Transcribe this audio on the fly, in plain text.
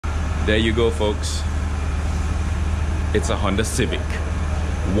There you go, folks. It's a Honda Civic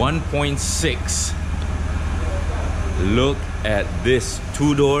 1.6. Look at this,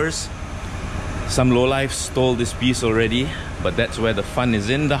 2 doors. Some lowlifes stole this piece already, but that's where the fun is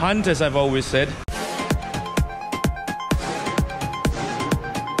in the hunt, as I've always said.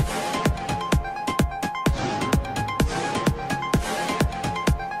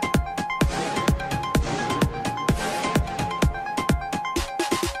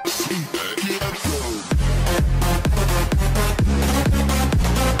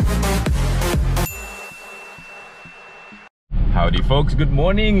 Howdy folks, good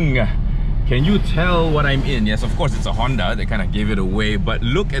morning. Can you tell what I'm in? Yes, of course it's a Honda, they kind of gave it away, but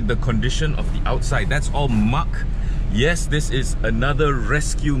look at the condition of the outside. That's all muck. Yes, this is another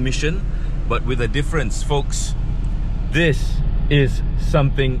rescue mission, but with a difference, folks. This is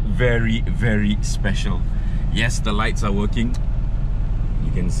something very, very special. Yes, the lights are working.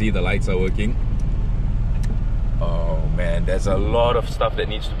 You can see the lights are working. Oh man, there's a lot of stuff that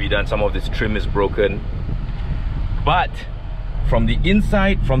needs to be done. Some of this trim is broken, but from the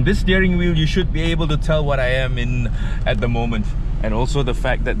inside, from this steering wheel, you should be able to tell what I am in at the moment. And also the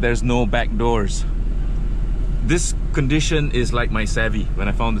fact that there's no back doors. This condition is like my Savvy, when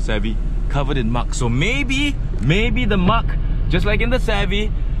I found the Savvy, covered in muck. So maybe the muck, just like in the Savvy,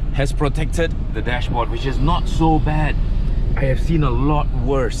 has protected the dashboard, which is not so bad. I have seen a lot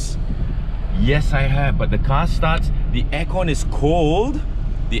worse. Yes, I have, but the car starts, the aircon is cold.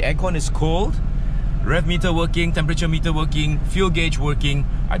 The aircon is cold. Rev meter working, temperature meter working, fuel gauge working.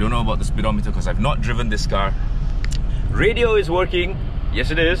 I don't know about the speedometer because I've not driven this car. Radio is working. Yes,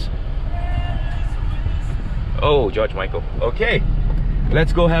 it is. Oh, George Michael. Okay,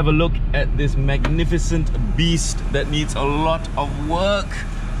 let's go have a look at this magnificent beast that needs a lot of work.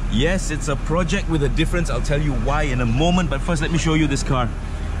 Yes, it's a project with a difference. I'll tell you why in a moment, but first let me show you this car.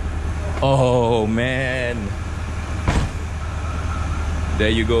 Oh man. There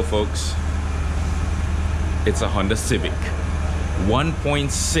you go, folks. It's a Honda Civic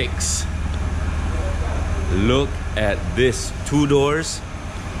 1.6. Look at this, 2 doors.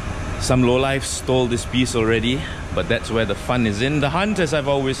 Some lowlifes stole this piece already, but that's where the fun is in the hunt, as I've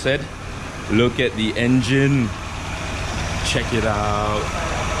always said. Look at the engine. Check it out.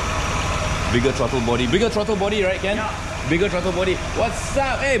 Bigger throttle body, right, Ken? Yeah. Bigger throttle body. What's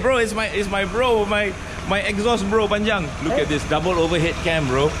up? Hey bro, it's my bro, my exhaust bro, Panjang. Look at this double overhead cam,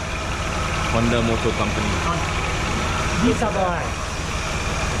 bro. Honda Motor Company. There's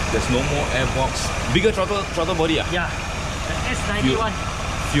no more airbox. Bigger throttle body, ah? Yeah. The S91.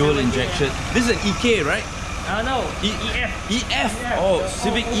 Fuel injection. This is an EK, right? No. EF. EF. Oh,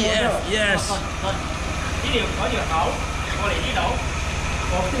 Civic EF. Yes.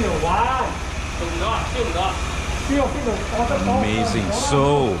 Amazing.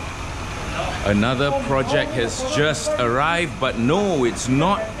 So, another project has just arrived, but no, it's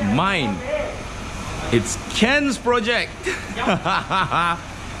not mine. It's Ken's project.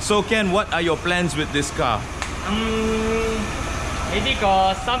 So Ken, what are your plans with this car? Maybe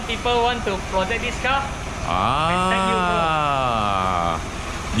because some people want to protect this car.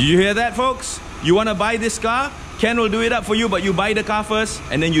 Do you hear that, folks? You want to buy this car? Ken will do it up for you, but you buy the car first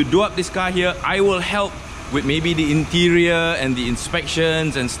and then you do up this car here. I will help with maybe the interior and the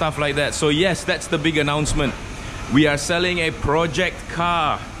inspections and stuff like that. So yes, that's the big announcement. We are selling a project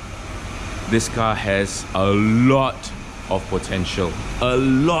car. This car has a lot of potential. A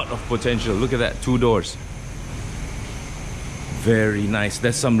lot of potential. Look at that, 2 doors. Very nice.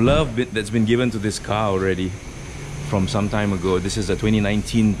 There's some love that's been given to this car already from some time ago. This is a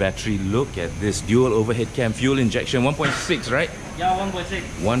 2019 battery. Look at this dual overhead cam, fuel injection, 1.6, right? Yeah, 1.6.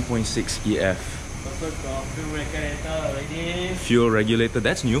 1.6 EF. Fuel regulator already. Fuel regulator,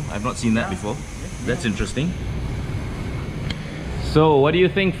 that's new. I've not seen that before. That's interesting. So what do you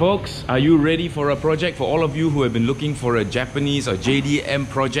think, folks? Are you ready for a project? For all of you who have been looking for a Japanese or JDM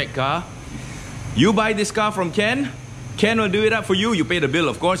project car, you buy this car from Ken. Ken will do it up for you. You pay the bill,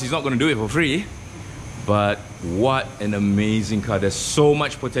 of course. He's not going to do it for free. But what an amazing car. There's so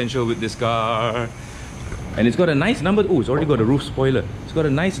much potential with this car. And it's got a nice number. Oh, it's already got a roof spoiler. It's got a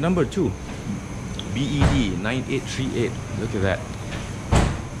nice number too. BED 9838. Look at that.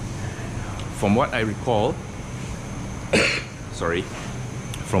 From what I recall,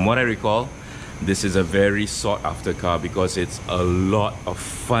 from what I recall, this is a very sought after car because it's a lot of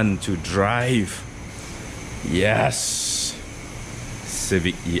fun to drive. Yes,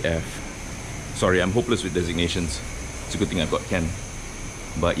 Civic EF. Sorry, I'm hopeless with designations. It's a good thing I've got Ken.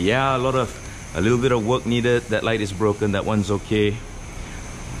 But yeah, a little bit of work needed. That light is broken, that one's okay.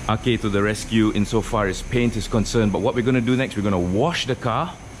 Ake to the rescue insofar as paint is concerned. But what we're going to do next, we're going to wash the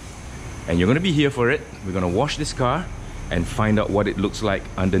car And you're gonna be here for it. We're gonna wash this car and find out what it looks like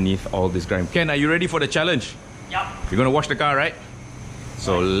underneath all this grime. Ken, are you ready for the challenge? Yep. You're gonna wash the car, right?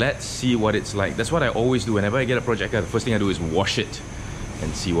 So let's see what it's like. That's what I always do. Whenever I get a project car, the first thing I do is wash it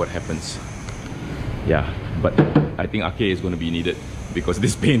and see what happens. Yeah, but I think Ake is gonna be needed because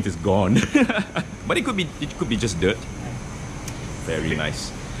this paint is gone. But it could be just dirt. Very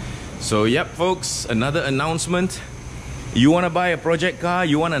nice. So yep, folks, another announcement. You want to buy a project car,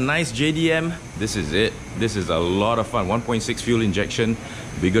 you want a nice JDM, this is it. This is a lot of fun. 1.6 fuel injection,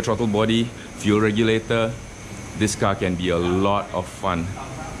 bigger throttle body, fuel regulator. This car can be a lot of fun.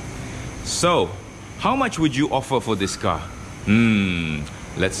 So, how much would you offer for this car?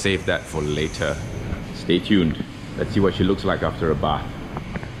 Let's save that for later. Stay tuned. Let's see what she looks like after a bath.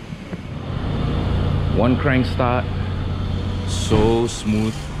 One crank start, so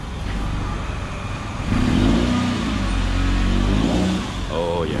smooth.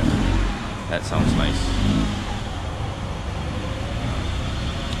 Oh yeah, that sounds nice.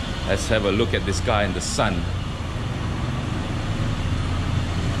 Let's have a look at this car in the sun.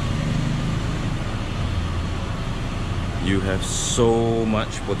 You have so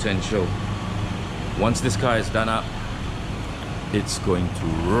much potential. Once this car is done up, it's going to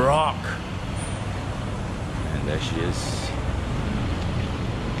rock. And there she is.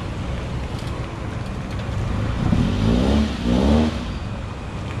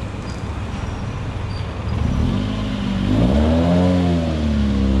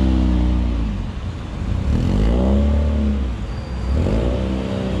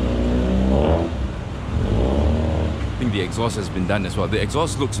 The exhaust has been done as well. The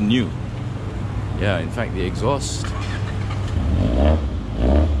exhaust looks new. Yeah, in fact, the exhaust.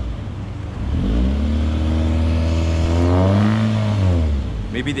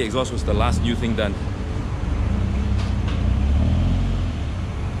 Maybe the exhaust was the last new thing done.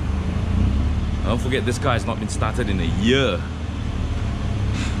 Don't forget, this car has not been started in a year.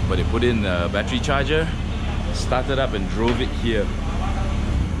 But they put in a battery charger, started up and drove it here.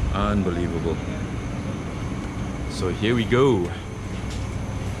 Unbelievable. So here we go.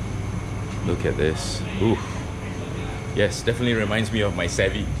 Look at this. Ooh. Yes, definitely reminds me of my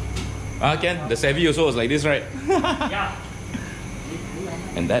Savvy. Ken, the Savvy also was like this, right? Yeah.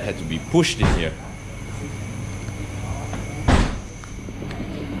 And that had to be pushed in here.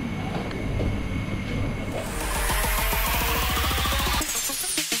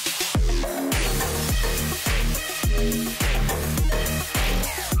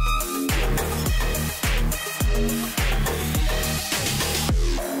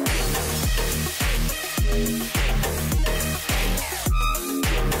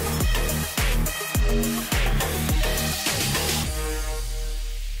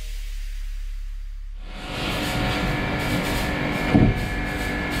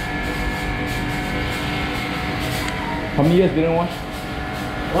 How many years didn't wash?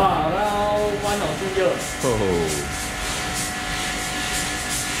 Wow, around 1 or 2 years. Oh.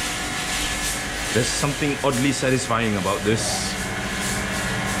 There's something oddly satisfying about this.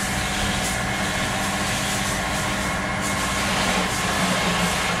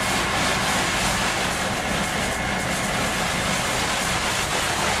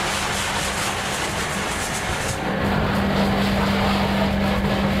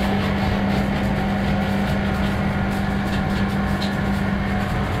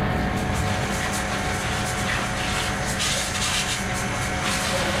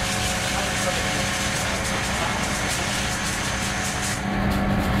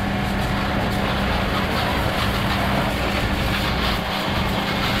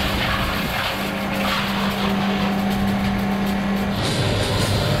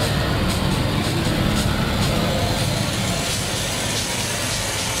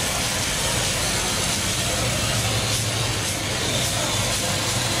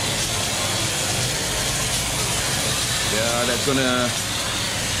 Yeah, that's gonna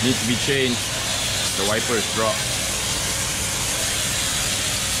need to be changed. The wiper is dropped.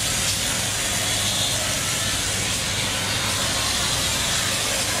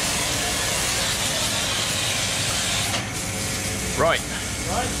 Right.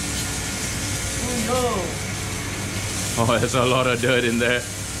 Oh, there's a lot of dirt in there.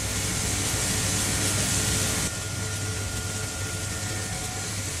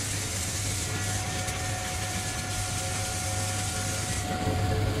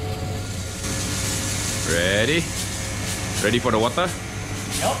 Ready? Ready for the water?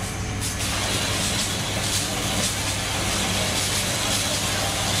 Yep.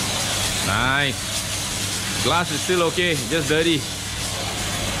 Nice. Glass is still okay, just dirty.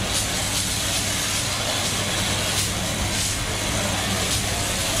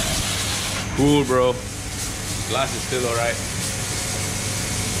 Cool, bro. Glass is still alright.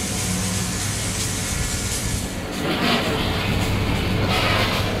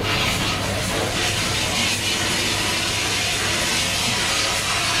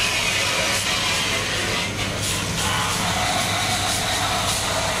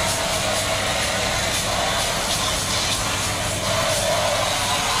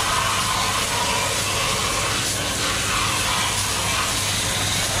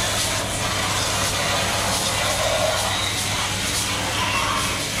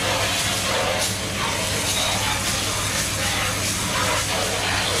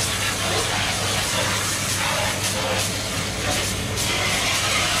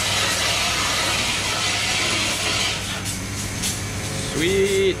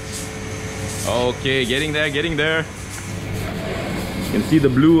 Sweet. Okay, getting there, getting there. You can see the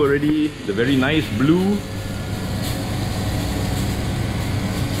blue already, the very nice blue.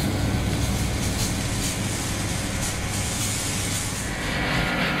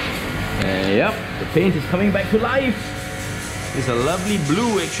 And yep, the paint is coming back to life. It's a lovely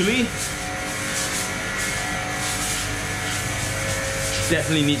blue actually.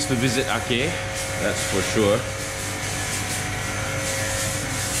 Definitely needs to visit Ake, that's for sure.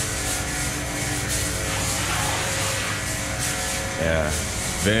 Yeah,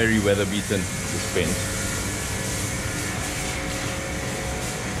 very weather beaten, this paint.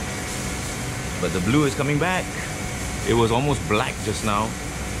 But the blue is coming back. It was almost black just now.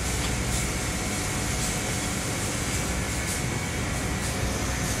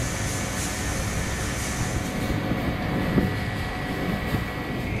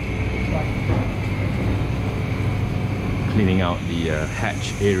 Cleaning out the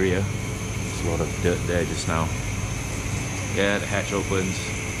hatch area. There's a lot of dirt there just now. Yeah, the hatch opens.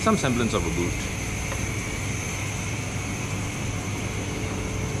 Some semblance of a boot.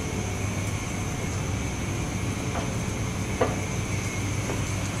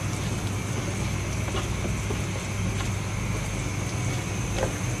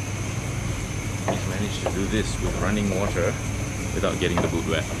 He's managed to do this with running water without getting the boot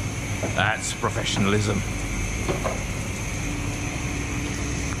wet. That's professionalism.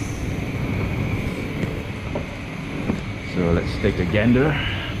 So let's take a gander.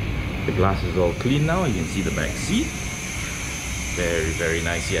 The glass is all clean now. You can see the back seat. Very, very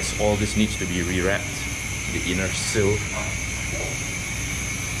nice. Yes, all this needs to be rewrapped. The inner sill.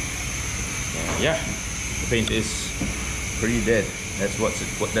 And yeah, the paint is pretty dead. That's what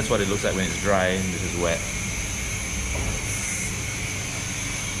it looks like when it's dry and this is wet.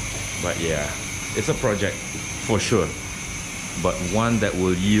 But yeah, it's a project for sure, but one that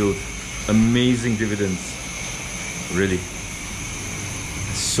will yield amazing dividends. Really,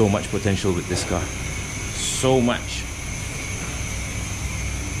 there's so much potential with this car, so much.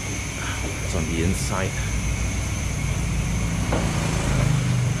 What's on the inside?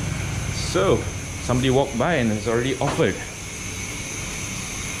 So somebody walked by and has already offered.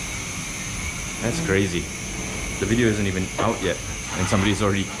 That's crazy. The video isn't even out yet and somebody's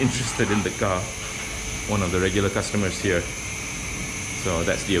already interested in the car. One of the regular customers here. So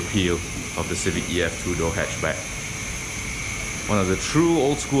that's the appeal of the Civic EF two-door hatchback. One of the true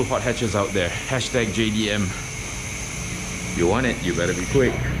old school hot hatches out there. Hashtag JDM. If you want it, you better be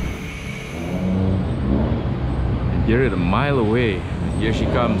quick. And hear it a mile away. And here she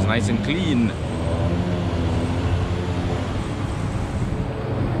comes, nice and clean.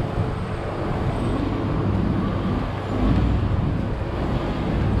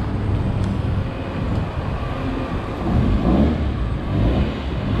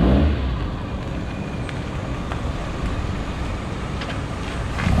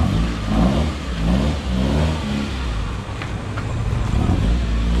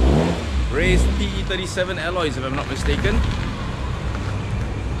 Raised PE37 alloys if I'm not mistaken.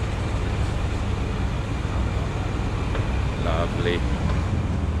 Lovely.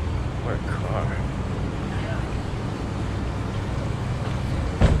 What a car.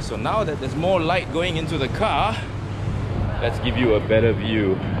 So now that there's more light going into the car, let's give you a better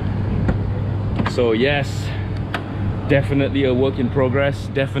view. So yes, definitely a work in progress,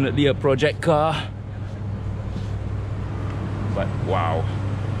 definitely a project car. But wow.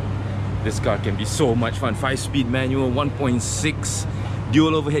 This car can be so much fun. 5-speed manual, 1.6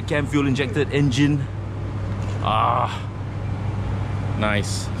 dual overhead cam fuel injected engine. Ah,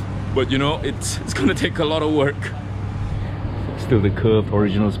 nice. But you know, it's gonna take a lot of work. Still the curved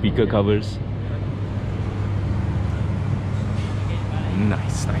original speaker covers.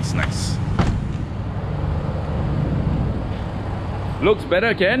 Nice, nice, nice. Looks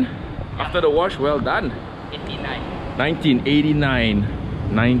better, Ken. After the wash, well done. 89. 1989.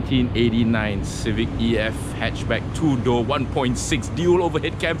 1989 Civic EF hatchback 2-door 1.6 dual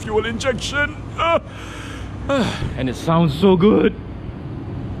overhead cam fuel injection. And it sounds so good.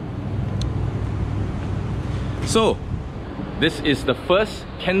 So this is the first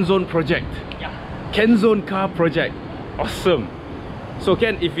Kenzone project. Yeah. Kenzone car project. Awesome. So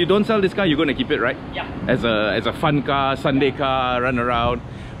Ken, if you don't sell this car, you're going to keep it, right? Yeah. As a fun car, Sunday car, run around.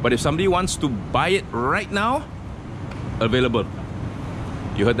 But if somebody wants to buy it right now, available.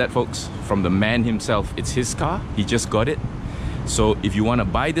 You heard that, folks? From the man himself. It's his car. He just got it. So if you want to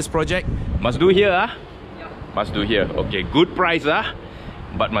buy this project, must do here, huh? Yeah. Must do here. Okay, good price, huh?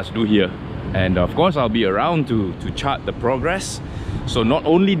 But must do here. And of course, I'll be around to chart the progress. So not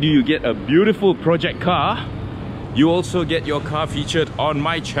only do you get a beautiful project car, you also get your car featured on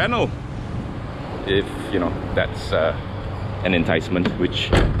my channel. If, you know, that's an enticement, which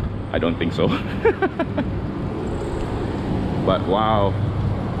I don't think so. But wow.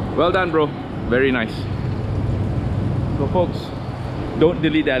 Well done, bro. Very nice. So folks, don't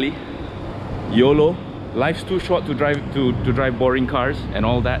dilly-dally. YOLO. Life's too short to drive boring cars and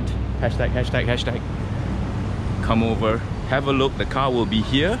all that. Hashtag, hashtag, hashtag. Come over, have a look. The car will be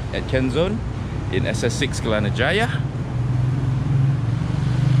here at Kenzone in SS6 Kelana Jaya.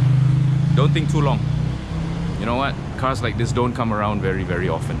 Don't think too long. You know what? Cars like this don't come around very, very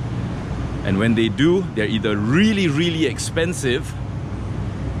often. And when they do, they're either really, really expensive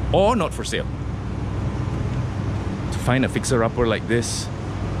or not for sale. To find a fixer-upper like this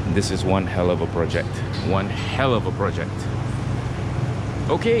is one hell of a project. One hell of a project.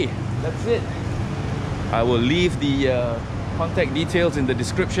 Okay, that's it. I will leave the contact details in the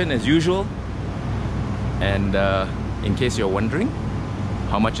description as usual. And in case you're wondering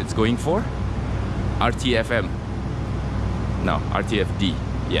how much it's going for, RTFM. No, RTFD.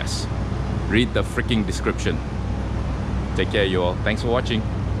 Yes. Read the freaking description. Take care, you all. Thanks for watching.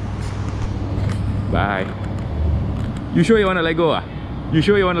 Bye. You sure you want to let go? You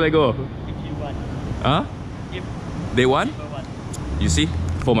sure you want to let go? If you want. Huh? If They want? people want. You see,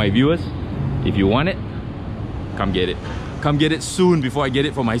 for my viewers, if you want it, come get it. Come get it soon before I get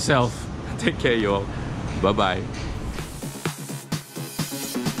it for myself. Take care, you all. Bye-bye.